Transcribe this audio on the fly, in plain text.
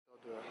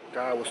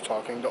guy was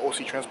talking, the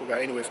OC Transport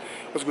guy. Anyways,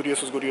 what's good,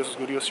 yes, what's good, yes, what's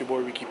good, yes, your boy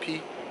Riki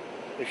P,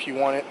 if you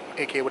want it,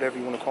 aka whatever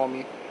you want to call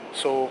me.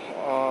 So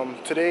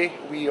today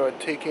we are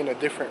taking a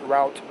different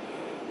route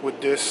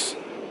with this.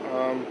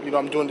 You know,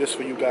 I'm doing this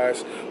for you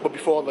guys, but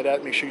before all of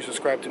that, make sure you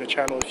subscribe to the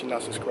channel if you're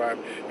not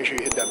subscribed. Make sure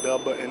you hit that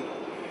bell button,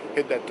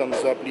 hit that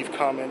thumbs up, leave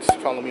comments,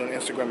 follow me on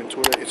Instagram and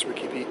Twitter. It's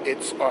Riki P,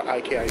 it's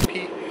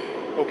R-I-K-I-P.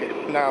 Okay,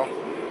 now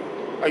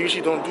I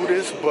usually don't do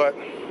this, but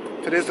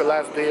today's the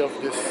last day of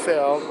this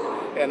sale,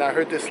 and I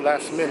heard this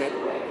last minute,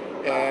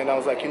 and I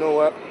was like, you know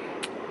what,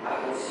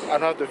 I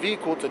don't have the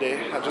vehicle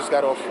today. I just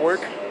got off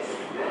work.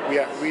 We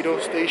at Rito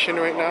Station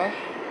right now,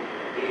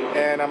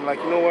 and I'm like,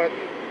 you know what,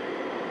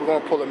 we're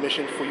gonna pull a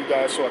mission for you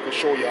guys so I can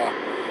show y'all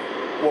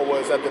what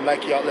was at the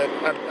Nike outlet.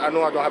 I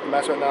know I don't have the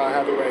mask right now. I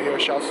have it right here.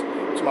 Shouts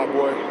to my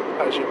boy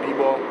Paget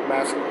B-Ball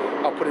mask.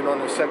 I'll put it on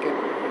in a second.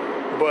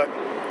 But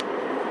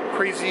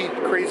crazy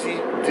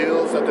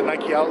deals at the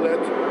Nike outlet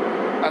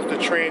as the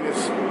train is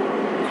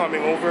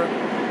coming over.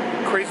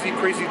 Crazy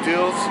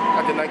deals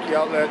at the Nike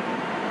outlet.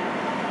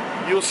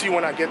 You'll see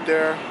when I get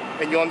there,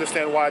 and you'll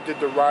understand why I did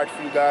the ride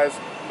for you guys.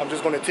 I'm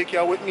just gonna take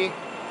y'all with me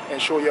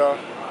and show y'all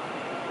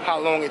how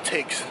long it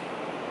takes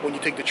when you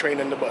take the train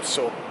and the bus.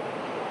 So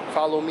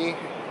follow me,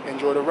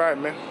 enjoy the ride,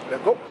 man.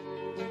 Let's go.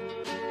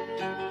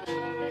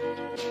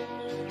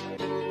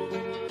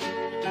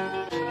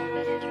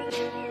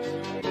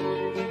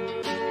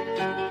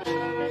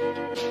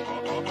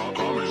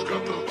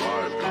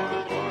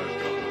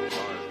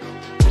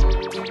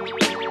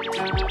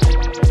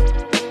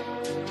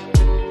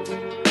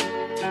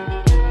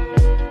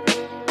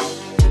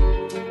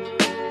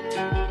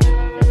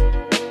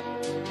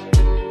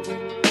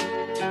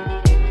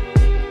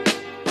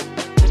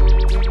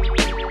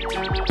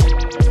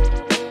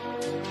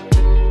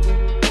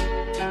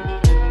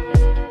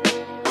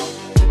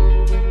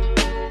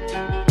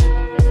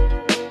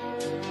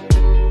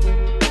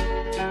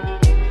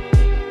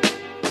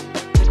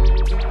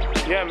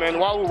 Yeah, man,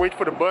 while we wait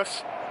for the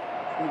bus,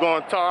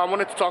 I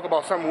wanted to talk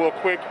about something real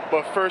quick,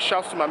 but first,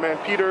 shouts to my man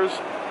Peters,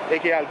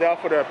 aka Aldel,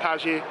 for the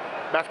Paget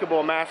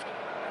basketball mask.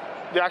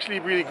 They're actually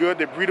really good,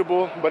 they're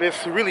breathable, but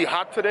it's really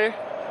hot today,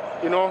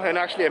 you know, and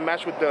actually it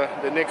matched with the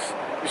Knicks.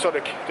 You saw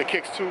the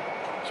kicks too,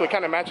 so it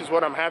kind of matches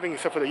what I'm having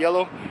except for the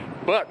yellow.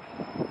 But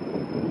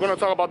we're gonna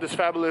talk about this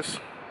fabulous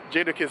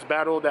Jadakiss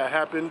battle that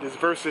happened, this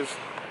versus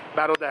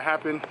battle that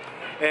happened,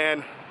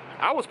 and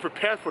I was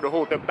prepared for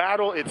the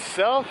battle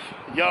itself.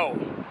 Yo,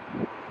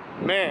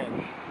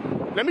 man,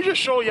 let me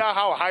just show y'all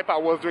how hype I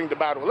was during the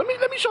battle. Let me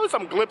show you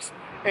some clips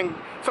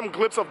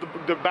of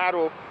the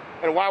battle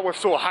and why we're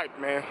so hyped,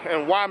 man,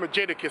 and why I'm a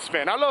Jadakiss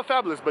fan. I love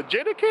Fabulous, but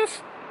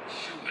Jadakiss,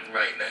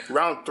 right now.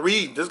 Round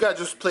 3. This guy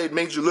just played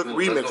Made You Look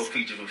remix. Let's go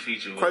feature for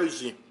feature.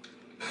 Crazy.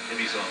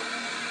 Maybe so.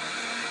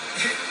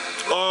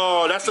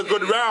 Oh, that's a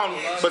good round,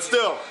 but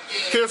still,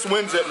 Kiss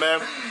wins it, man.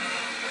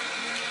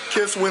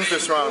 Kiss wins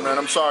this round, man.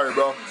 I'm sorry,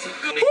 bro.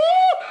 Woo!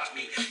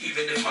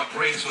 Even if my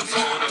brains was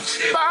on, I'm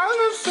still.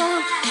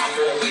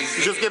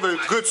 You just give a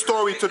good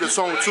story to the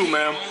song too,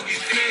 man.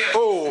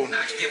 Oh.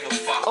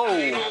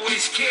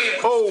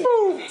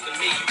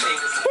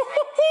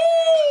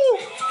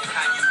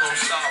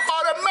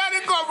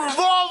 Automatic on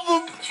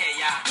revolver.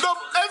 The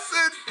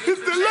lesson is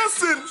the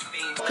lesson.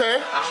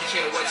 Okay.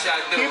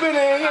 Keep it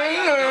in.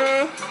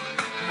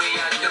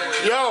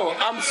 Yo,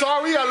 I'm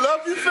sorry. I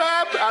love you,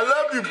 Fab. I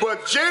love you,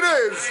 but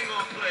Jada is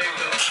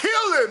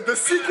killing. The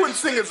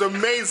sequencing is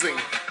amazing.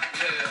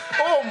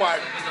 Oh my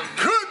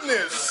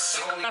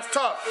goodness. That's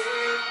tough.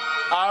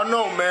 I don't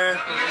know, man.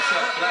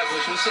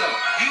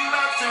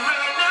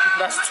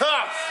 That's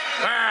tough.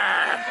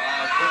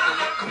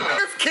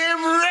 Is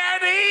Kim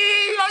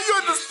ready? Are you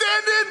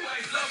understanding?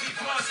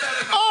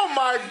 Oh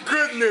my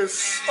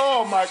goodness.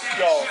 Oh my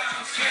God.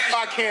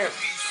 I can't.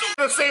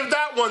 Save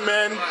that one,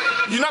 man.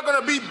 You're not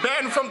gonna be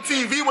banned from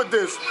TV with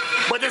this.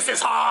 But this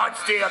is hard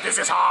still. This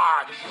is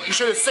hard. You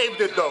should have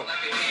saved it though.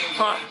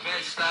 Huh.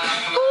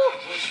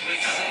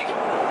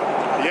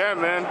 Yeah,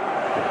 man.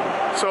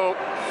 So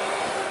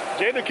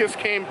Jadakiss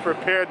came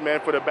prepared, man,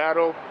 for the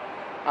battle.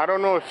 I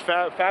don't know if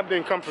Fab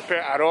didn't come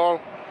prepared at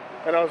all.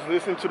 And I was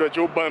listening to the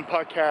Joe Budden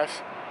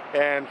podcast,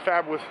 and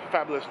Fab was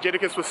fabulous.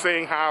 Jadakiss was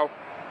saying how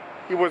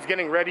he was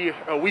getting ready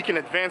a week in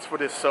advance for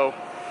this, so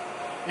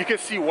you can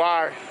see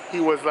why he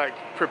was like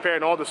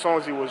preparing. All the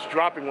songs he was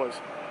dropping was,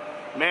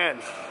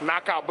 man,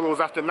 knockout blows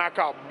after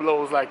knockout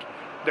blows. Like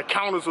the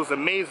counters was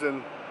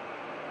amazing.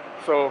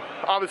 So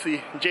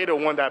obviously Jada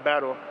won that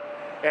battle,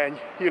 and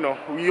you know,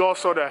 we all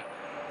saw the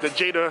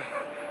Jada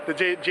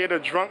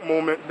drunk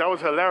moment. That was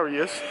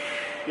hilarious.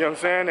 You know what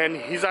I'm saying? And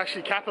he's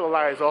actually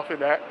capitalized off of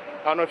that.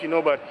 I don't know if you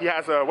know, but he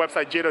has a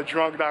website,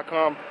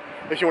 jadadrunk.com,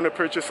 if you want to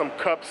purchase some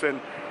cups and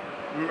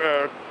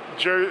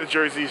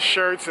jerseys,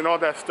 shirts, and all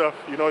that stuff.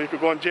 You know, you could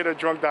go on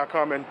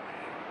jadadrunk.com and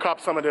cop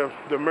some of the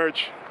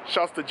merch.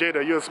 Shouts to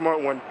Jada, you're a smart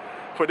one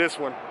for this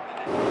one.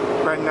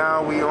 Right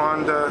now we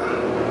on the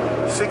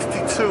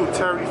 62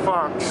 Terry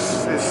Fox.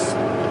 It's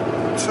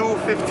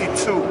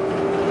 2:52.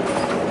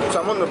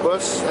 So I'm on the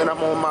bus and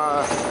I'm on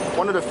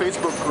one of the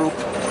Facebook group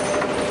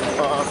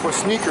for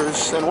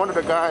sneakers, and one of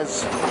the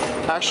guys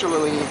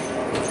actually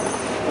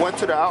went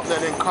to the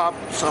outlet and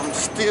copped some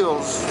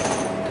steals.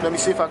 Let me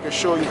see if I can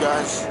show you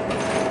guys.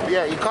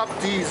 Yeah, he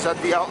copped these at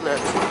the outlet,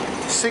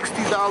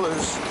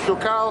 $60.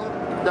 Yocal,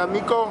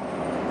 D'Amico,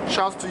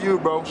 shouts to you,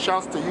 bro.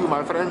 Shouts to you,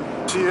 my friend.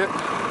 See it?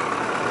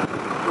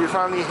 We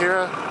finally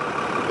here.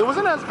 It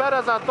wasn't as bad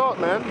as I thought,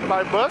 man.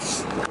 By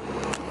bus,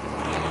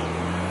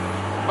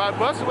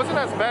 it wasn't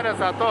as bad as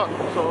I thought.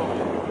 So,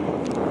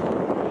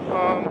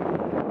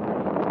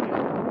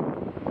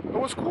 it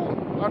was cool.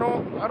 I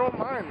don't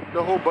mind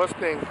the whole bus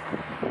thing.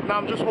 Now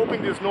I'm just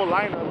hoping there's no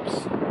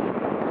lineups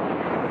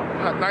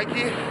at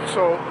Nike,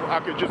 so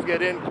I could just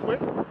get in quick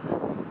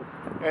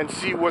and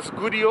see what's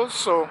goodios.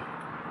 So,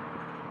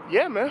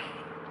 yeah, man.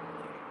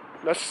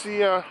 Let's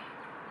see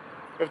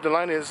if the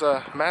line is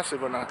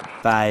massive or not.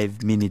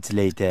 5 minutes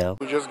later.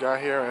 We just got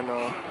here, and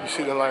you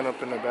see the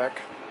lineup in the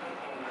back.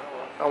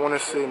 I want to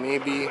say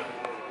maybe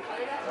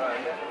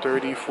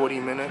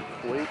 30-40 minute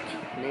wait,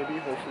 maybe,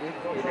 hopefully.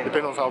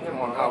 Depends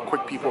on how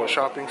quick people are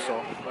shopping.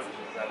 So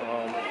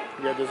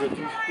yeah, there's a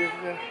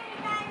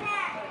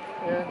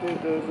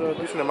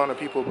decent amount of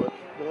people, but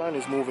the line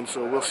is moving,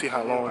 so we'll see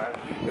how long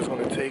it's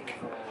going to take.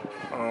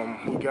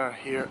 We got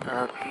here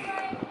at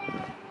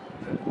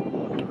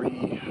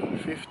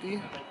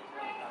 3:50,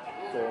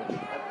 so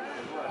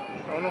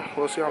I don't know,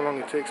 we'll see how long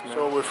it takes, man.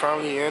 So we're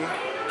finally in.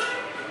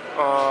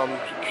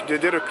 They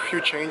did a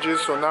few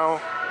changes, so now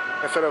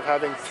instead of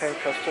having 10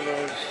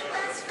 customers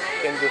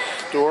in the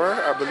store,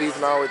 I believe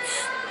now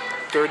it's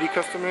 30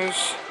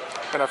 customers,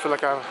 and I feel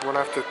like I'm gonna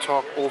have to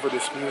talk over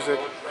this music.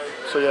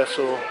 So yeah,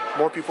 so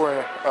more people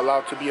are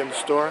allowed to be in the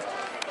store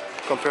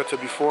compared to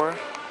before.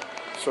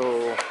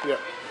 So yeah,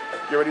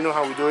 you already know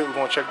how we do it. We're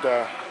gonna check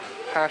the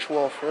hash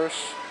wall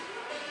first,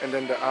 and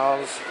then the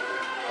aisles,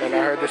 and I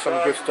heard there's some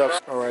good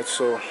stuff. All right,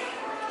 so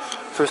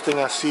first thing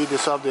I see,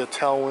 this have the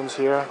tailwinds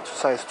here,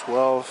 size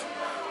 12,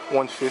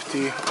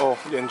 150. Oh,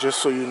 and just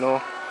so you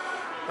know,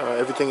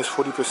 everything is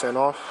 40%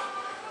 off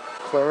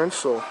clearance.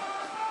 So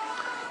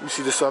you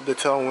see this have the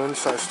tailwind,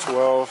 size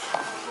 12.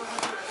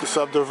 This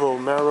have the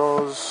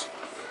Romeros,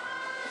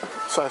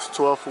 size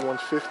 12 for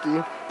 150.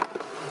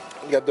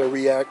 You got the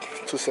React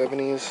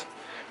 270s,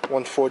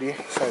 140,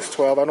 size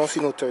 12. I don't see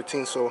no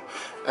 13, so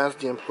ask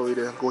the employee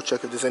to go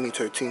check if there's any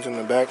 13s in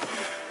the back.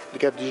 You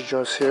got these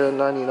joints here,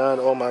 99.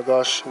 Oh my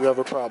gosh, we have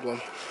a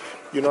problem.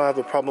 You know I have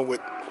a problem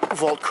with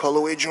Vault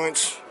colorway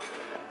joints,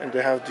 and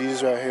they have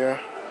these right here.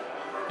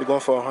 They're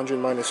going for 100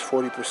 minus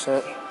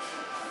 40%.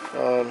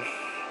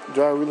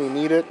 Do I really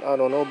need it? I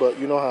don't know, but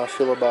you know how I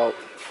feel about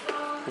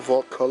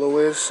Vault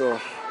colorways, so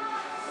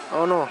I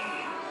don't know.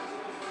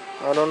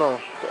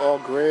 The all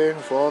gray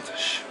Vault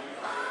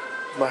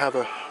might have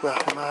a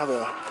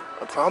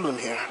problem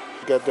here.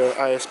 You got the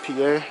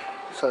ISPA,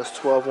 size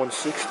 12,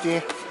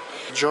 160.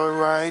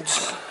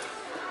 Joyrides,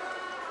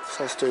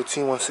 size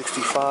 13,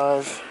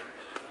 165.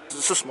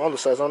 It's a smaller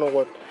size. I don't know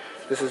what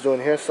this is doing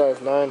here. Size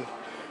 9,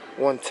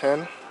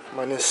 110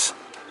 minus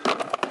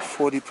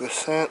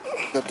 40%.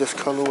 Got this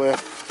colorway. I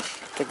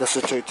think that's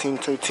a 13,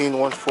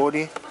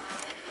 140.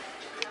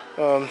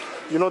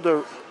 You know,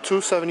 the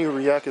 270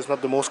 React is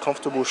not the most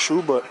comfortable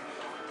shoe, but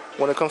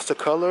when it comes to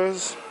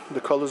colors, the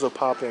colors are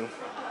popping.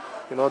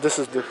 You know, this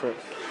is different.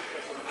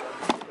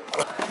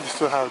 You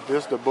still have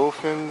this, the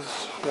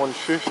Bofins,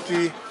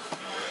 150.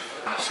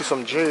 See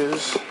some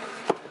J's.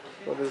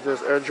 What is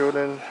this? Air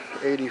Jordan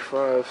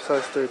 85,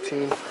 size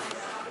 13,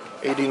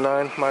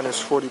 89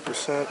 minus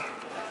 40%.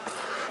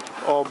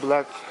 All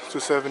black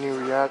 270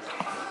 React.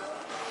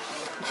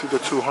 See the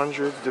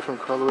 200,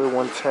 different colorway,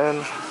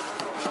 110.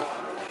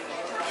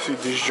 See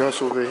these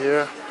joints over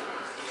here.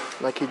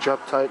 Nike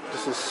drop type.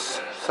 This is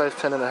size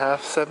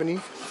 10.5,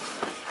 70.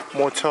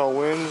 More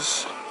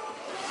tailwinds.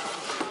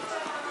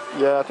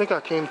 Yeah, I think I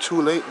came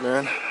too late,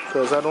 man,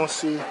 because I don't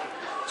see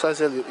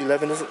size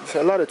 11. There's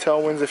a lot of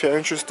tailwinds if you're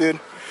interested.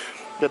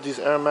 Got these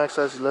Air Max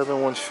size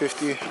 11,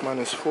 150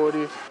 minus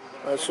 40.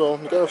 Alright, so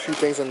we got a few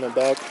things in the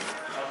back.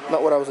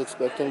 Not what I was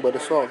expecting, but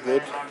it's all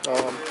good.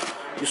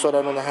 You saw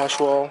that on the hash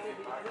wall.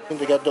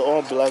 They got the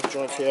all black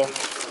joints here.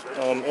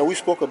 And we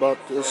spoke about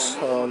this.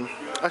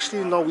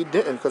 Actually, no, we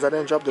didn't, because I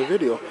didn't drop the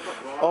video.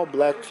 All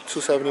black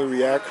 270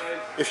 React.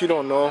 If you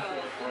don't know,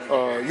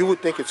 you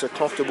would think it's a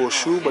comfortable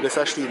shoe, but it's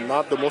actually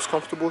not the most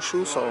comfortable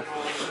shoe. So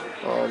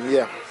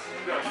yeah,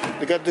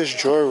 they got this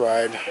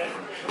Joyride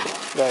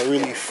that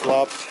really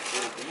flopped.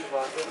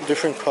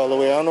 Different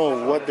colorway. I don't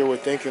know what they were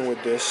thinking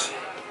with this,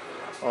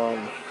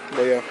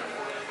 but yeah,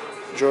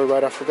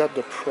 Joyride. I forgot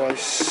the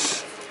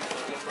price.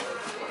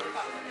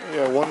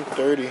 Yeah,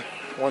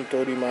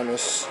 130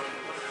 minus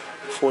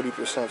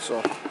 40%.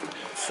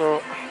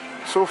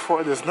 So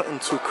far there's nothing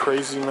too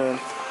crazy, man,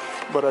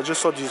 but I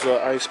just saw these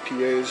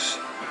ISPAs,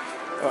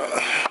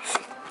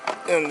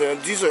 and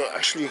these are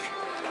actually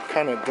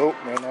kind of dope,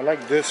 man. I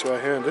like this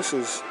right here. This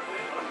is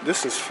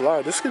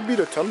fly. This could be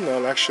the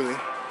thumbnail, actually.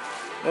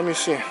 Let me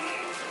see.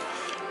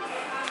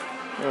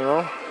 You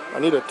know, I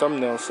need a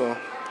thumbnail, so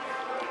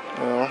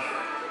you know.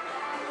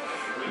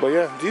 But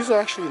yeah, these are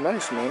actually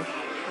nice, man.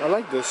 I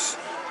like this.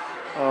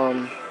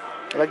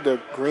 I like the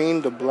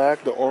green, the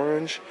black, the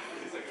orange.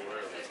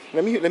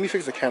 Let me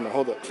fix the camera.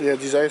 Hold up. So yeah,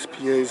 these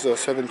ISPAs are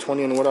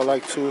 720, and what I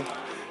like too,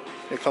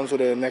 it comes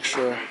with an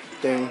extra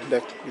thing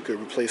that you could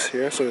replace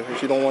here. So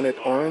if you don't want it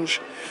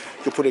orange,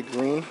 you could put it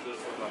green.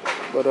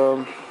 But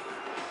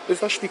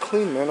it's actually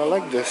clean, man. I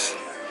like this.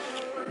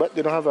 But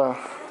they don't have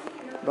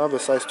a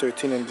size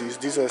 13 in these.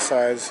 These are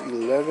size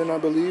 11, I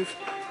believe.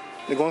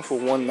 They're going for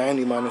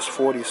 190 minus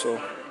 40. So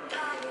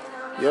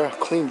yeah,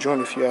 clean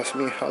joint if you ask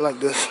me. I like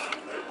this.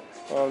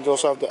 They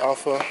also have the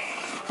Alpha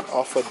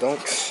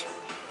Dunks.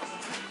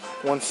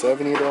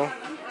 170 though.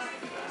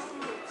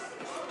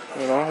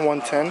 You know,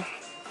 110.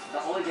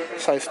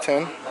 Size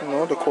 10. You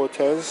know, the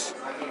Cortez.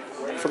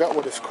 I forgot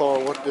what it's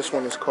called. What this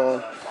one is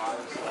called.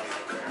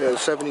 The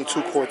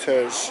 72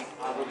 Cortez.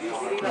 You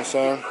know what I'm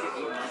saying?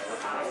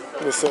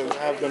 Just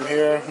have them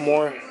here.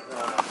 More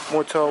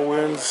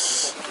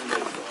tailwinds.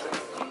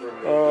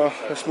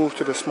 Let's move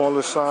to the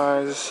smaller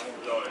size.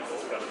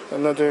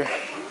 Another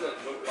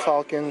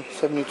Falcon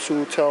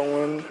 72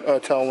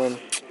 tailwind.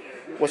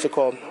 What's it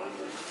called?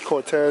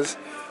 Cortez.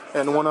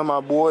 And one of my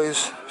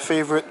boys'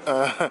 favorite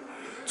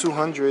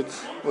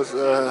 200s was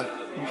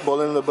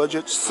Bowling on the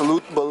Budget.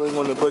 Salute Bowling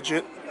on the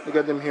Budget. We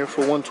got them here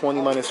for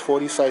 120 minus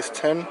 40, size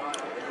 10.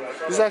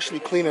 This is actually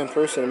clean in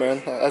person,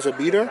 man. As a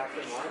beater,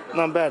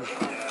 not bad.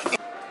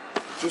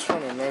 Just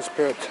found a nice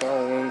pair of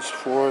tailwinds,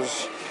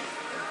 4s,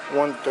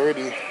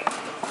 130,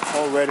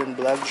 all red and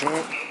black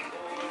joint.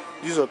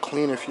 These are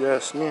clean if you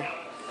ask me.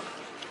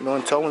 You know,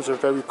 and tailwinds are a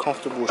very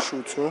comfortable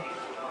shoe too.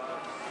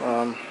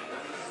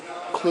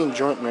 Clean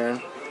joint,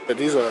 man. But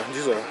these are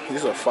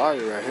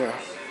fire right here.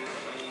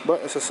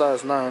 But it's a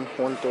size 9,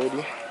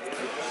 130,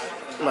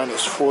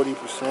 minus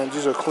 40%.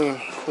 These are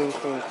clean.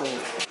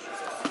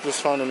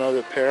 Just found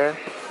another pair,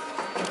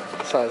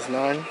 size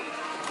 9,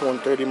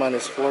 130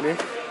 minus 40.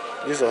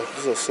 These are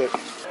sick.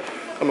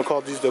 I'm gonna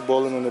call these the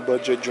Bowling on the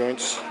Budget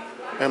joints.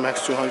 Air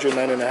Max 200,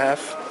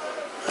 9.5.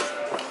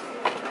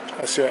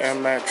 That's your Air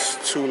Max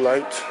 2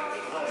 Light.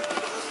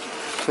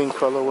 Clean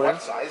colorway.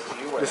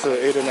 This is an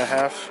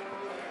 8.5.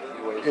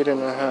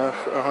 8.5,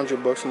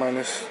 $100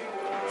 minus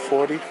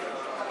 40.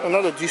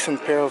 Another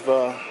decent pair of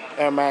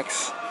Air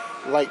Max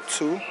Light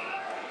 2.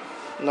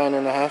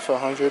 9.5,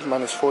 100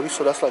 minus 40.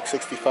 So that's like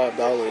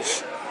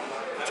 $65.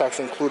 Tax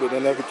included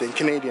and everything.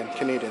 Canadian.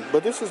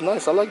 But this is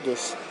nice. I like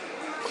this.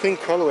 Clean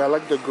colorway. I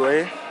like the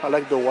gray. I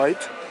like the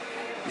white.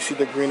 You see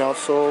the green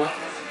outsole.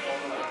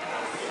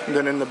 And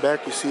then in the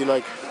back you see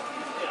like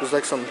there's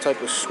like some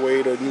type of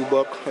suede or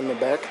nubuck in the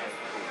back.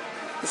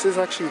 This is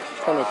actually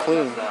kind of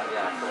clean.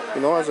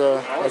 You know, as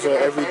a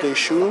everyday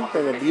shoe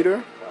and a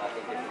beater,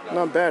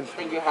 not bad.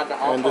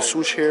 And the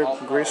swoosh here,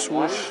 gray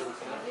swoosh.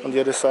 On the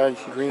other side,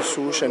 green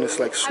swoosh, and it's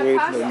like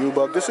suede, no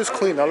nubuck. This is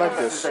clean. I like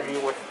this.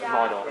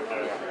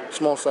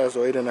 Small size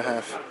though,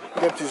 8.5.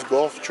 We got these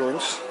golf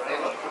joints.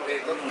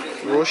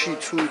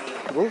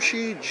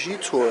 Riki G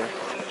Tour.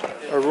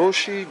 A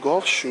Riki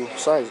golf shoe,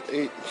 size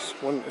 8.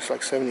 It's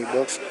like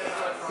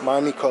 $70.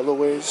 Miami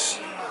colorways.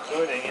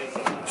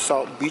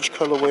 South Beach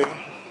colorway.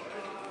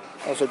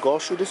 As a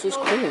golf shoe, this is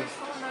clean.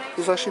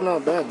 This is actually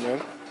not bad,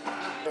 man.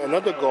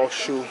 Another golf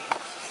shoe.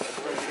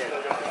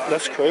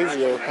 That's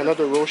crazy, yo.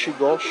 Another Riki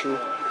golf shoe,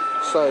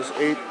 size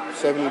 8,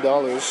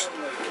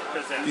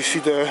 $70. You see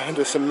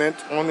the cement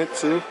on it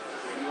too.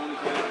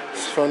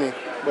 It's funny,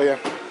 but yeah.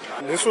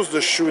 This was the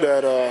shoe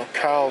that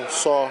Cal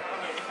saw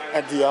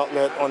at the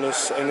outlet on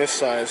in this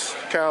size.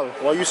 Cal,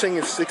 why are you saying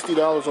it's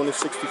 $60 only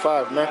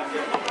 $65, man?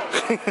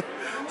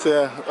 So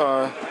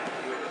yeah,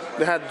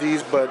 they had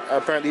these, but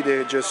apparently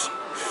they just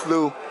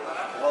flew.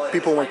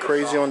 People went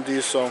crazy on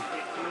these, so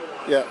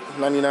yeah,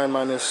 99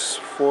 minus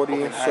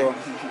 40. So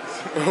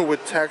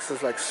with tax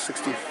it's like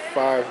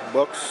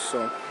 $65.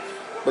 So,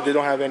 but they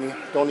don't have any.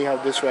 They only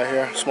have this right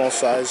here, small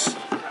size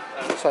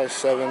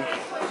 7.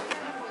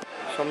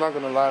 So I'm not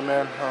gonna lie,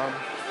 man.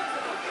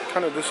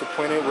 Kind of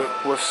disappointed with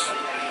what's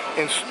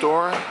in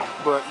store,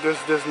 but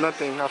there's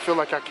nothing. I feel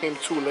like I came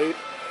too late.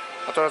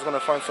 I thought I was gonna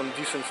find some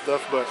decent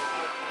stuff, but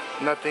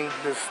nothing.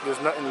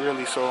 There's nothing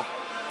really. So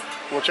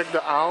we'll check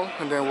the aisle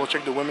and then we'll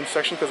check the women's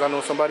section because I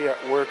know somebody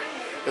at work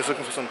is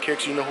looking for some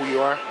kicks. You know who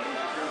you are.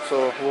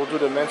 So we'll do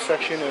the men's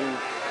section and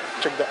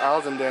check the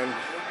aisles, and then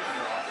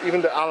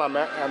even the aisle I'm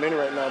in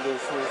right now,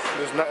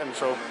 there's nothing.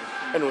 So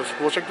anyways,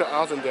 we'll check the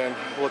aisles and then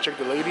we'll check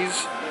the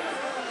ladies,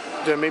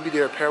 then maybe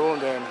their apparel,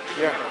 and then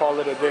yeah, call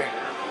it a day.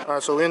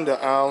 Alright, so in the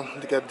aisle,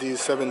 they got these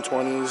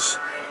 720s,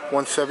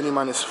 170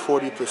 minus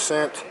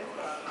 40%.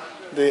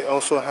 They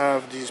also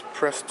have these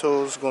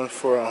Prestos going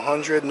for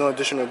 100, no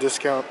additional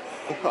discount.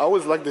 I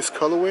always like this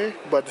colorway,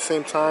 but at the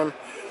same time,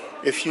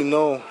 if you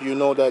know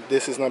that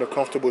this is not a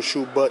comfortable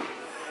shoe, but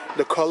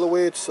the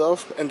colorway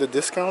itself and the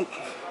discount,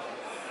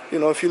 you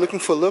know, if you're looking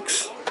for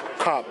looks,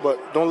 cop, but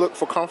don't look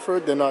for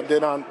comfort.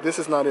 This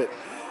is not it.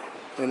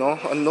 You know,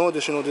 no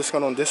additional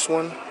discount on this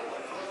one.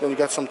 Then you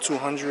got some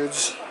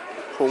 200s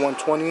for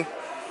 120.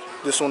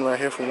 This one right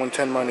here for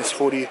 110 minus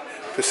 40%,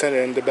 and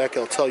in the back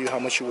I'll tell you how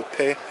much you would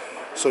pay.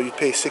 So you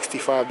pay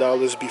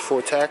 $65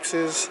 before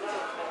taxes.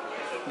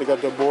 They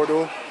got the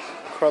Bordeaux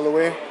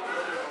colorway.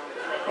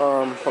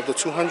 of the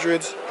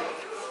 200s.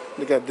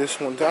 They got this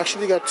one. They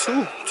actually got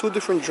two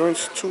different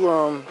joints, two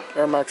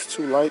Air Max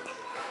 2 Light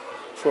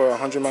for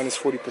 100 minus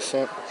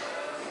 40%.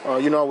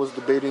 You know, I was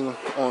debating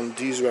on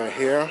these right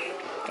here.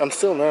 I'm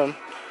still them.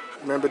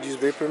 Remember these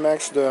Vapor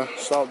Max, the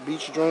South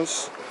Beach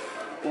joints?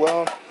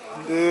 Well,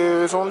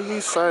 there's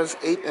only size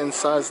 8 and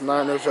size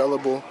 9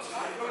 available,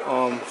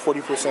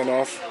 40%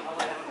 off.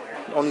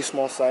 Only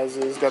small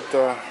sizes. Got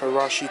the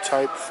Hirashi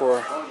type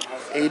for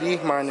 80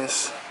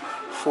 minus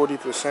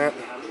 40%.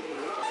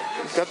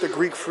 Got the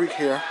Greek Freak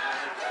here,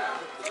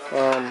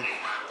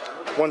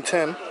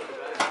 110.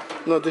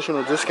 No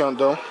additional discount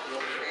though.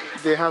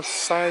 They have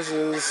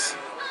sizes,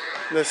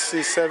 let's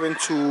see, 7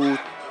 to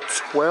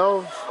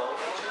 12.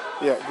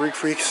 Yeah, Greek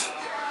Freaks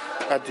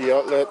at the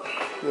outlet.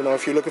 You know,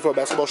 if you're looking for a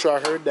basketball shoe, I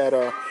heard that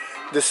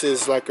this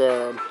is like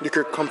you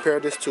could compare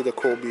this to the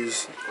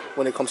Kobe's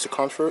when it comes to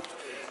comfort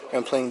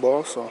and playing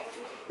ball. So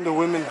the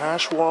women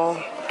hash wall.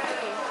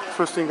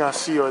 First thing I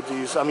see are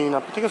these. I mean,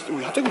 I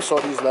think we saw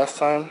these last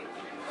time.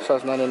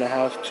 Size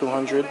 9.5,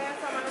 200.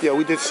 Yeah,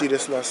 we did see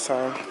this last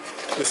time.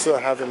 They still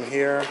have them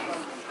here.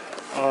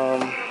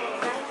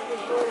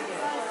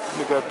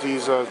 We got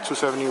these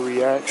 270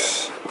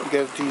 Reacts. We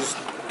got these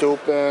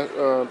Dope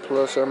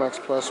Plus Air Max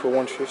Plus for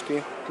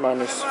 150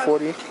 minus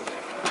 40.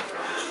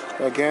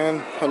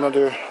 Again,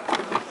 another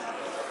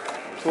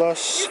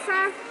Plus.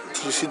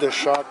 You see the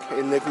Shock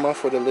Enigma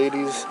for the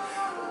ladies,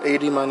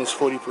 80 minus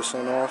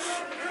 40%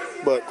 off.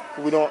 But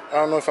I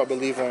don't know if I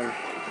believe in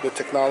the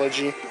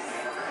technology.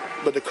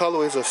 But the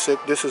colorways are sick.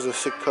 This is a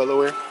sick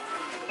colorway.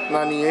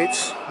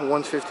 98s,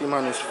 150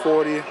 minus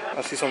 40.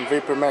 I see some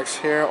Vapor Max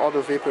here. All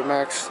the Vapor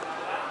Max,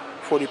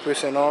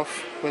 40%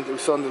 off. We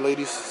saw in the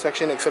ladies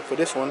section, except for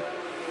this one.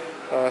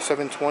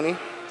 720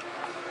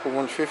 for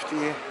 150.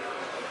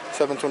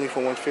 720 for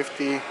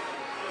 150.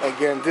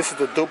 Again, this is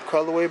the dope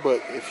colorway,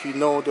 but if you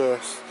know the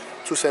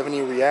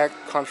 270 React,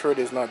 comfort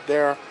is not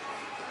there.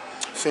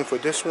 Same for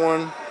this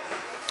one.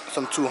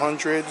 Some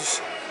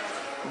 200s.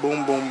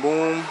 Boom, boom,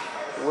 boom.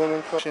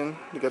 Women collection.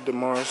 You got the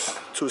Mars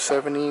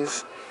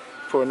 270s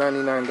for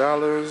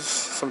 $99.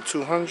 Some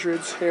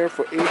 200s here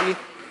for 80.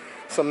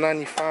 Some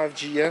 95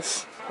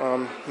 GS.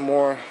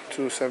 More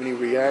 270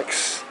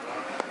 Reacts.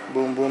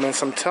 Boom, boom. And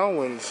some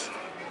Tailwinds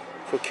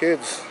for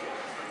kids.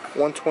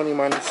 120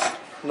 minus.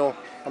 No,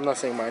 I'm not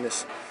saying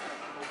minus.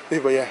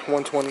 But yeah,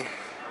 120.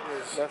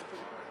 That's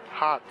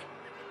hot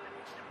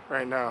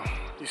right now.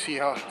 You see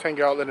how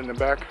Tenga outlet in the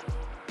back.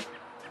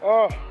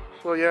 Oh,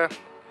 so yeah.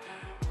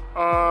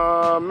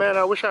 Man,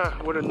 I wish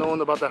I would have known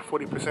about that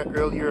 40%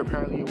 earlier.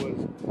 Apparently it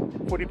was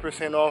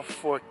 40% off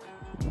for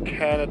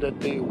Canada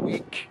Day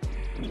week.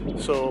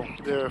 So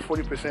the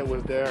 40%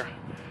 was there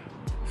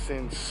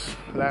since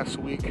last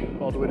week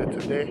all the way to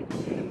today.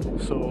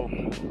 So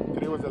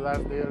today was the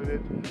last day of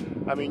it.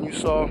 I mean, you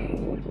saw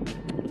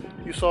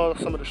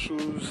some of the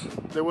shoes.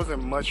 There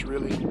wasn't much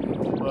really,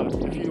 but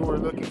if you were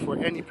looking for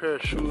any pair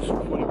of shoes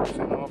for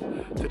 40% off,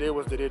 today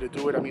was the day to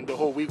do it. I mean, the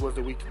whole week was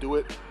the week to do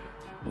it.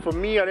 For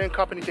me, I didn't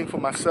cop anything for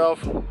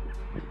myself.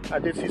 I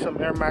did see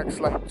some Air Max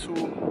like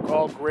 2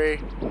 all gray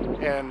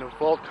and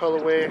Vault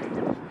colorway,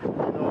 you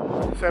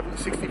know,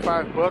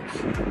 65 bucks.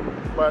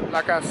 But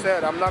like I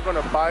said, I'm not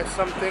gonna buy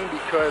something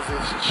because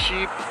it's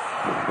cheap.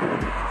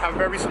 I'm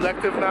very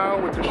selective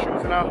now with the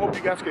shoes, and I hope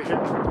you guys can hear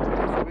me.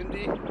 It's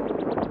windy,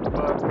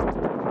 but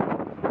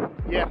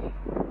yeah,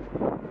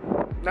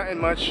 nothing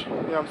much. You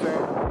know what I'm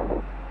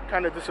saying?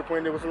 Kind of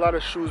disappointed. There was a lot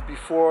of shoes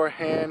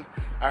beforehand.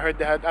 I heard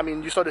they had, I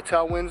mean, you saw the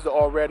Tailwinds, the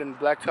all red and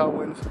black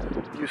Tailwinds.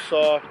 You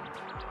saw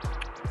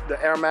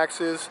the Air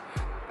Maxes.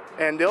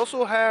 And they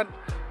also had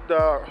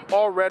the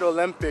all red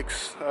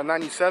Olympics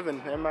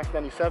 97, Air Max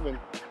 97.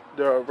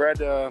 The red,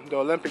 the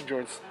Olympic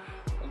joints.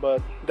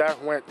 But that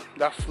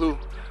flew.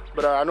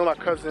 But I know my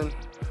cousin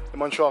in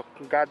Montreal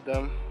got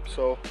them.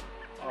 So,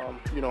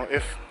 you know,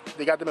 if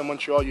they got them in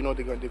Montreal, you know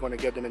they're gonna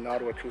get them in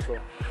Ottawa too. So,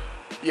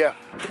 yeah.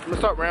 I'm gonna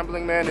start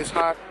rambling, man. It's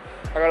hot.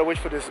 I gotta wait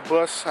for this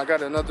bus. I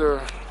got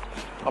another.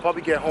 I'll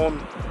probably get home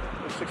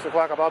at 6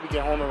 o'clock. I'll probably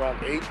get home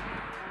around 8.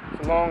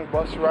 It's a long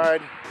bus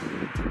ride.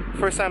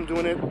 First time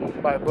doing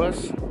it by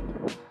bus.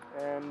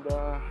 And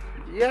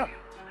yeah,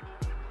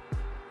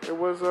 it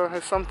was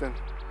it's something.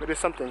 It is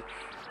something.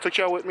 I took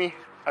y'all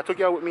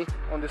with me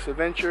on this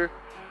adventure.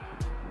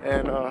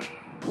 And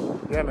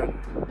yeah, man.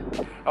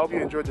 I hope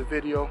you enjoyed the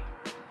video,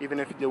 even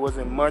if there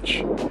wasn't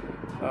much.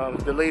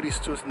 The ladies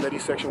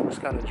section was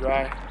kind of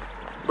dry.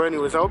 But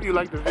anyways, I hope you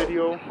liked the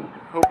video.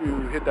 Hope you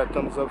hit that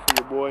thumbs up for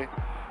your boy.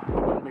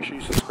 Make sure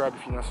you subscribe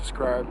if you're not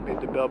subscribed.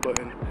 Hit the bell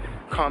button.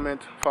 Comment.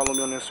 Follow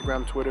me on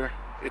Instagram, Twitter.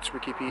 It's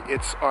Riki P.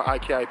 It's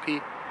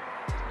RIKIP.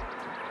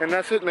 And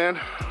that's it, man.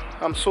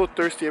 I'm so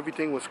thirsty.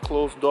 Everything was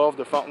closed off.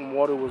 The fountain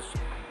water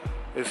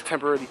is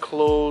temporarily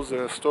closed.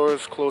 The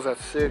stores closed at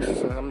 6.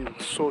 And I'm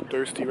so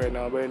thirsty right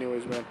now. But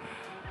anyways, man,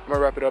 I'm gonna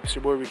wrap it up. It's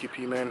your boy Riki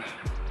P, man.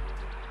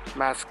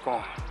 Mask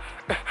on.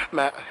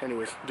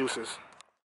 Anyways, deuces.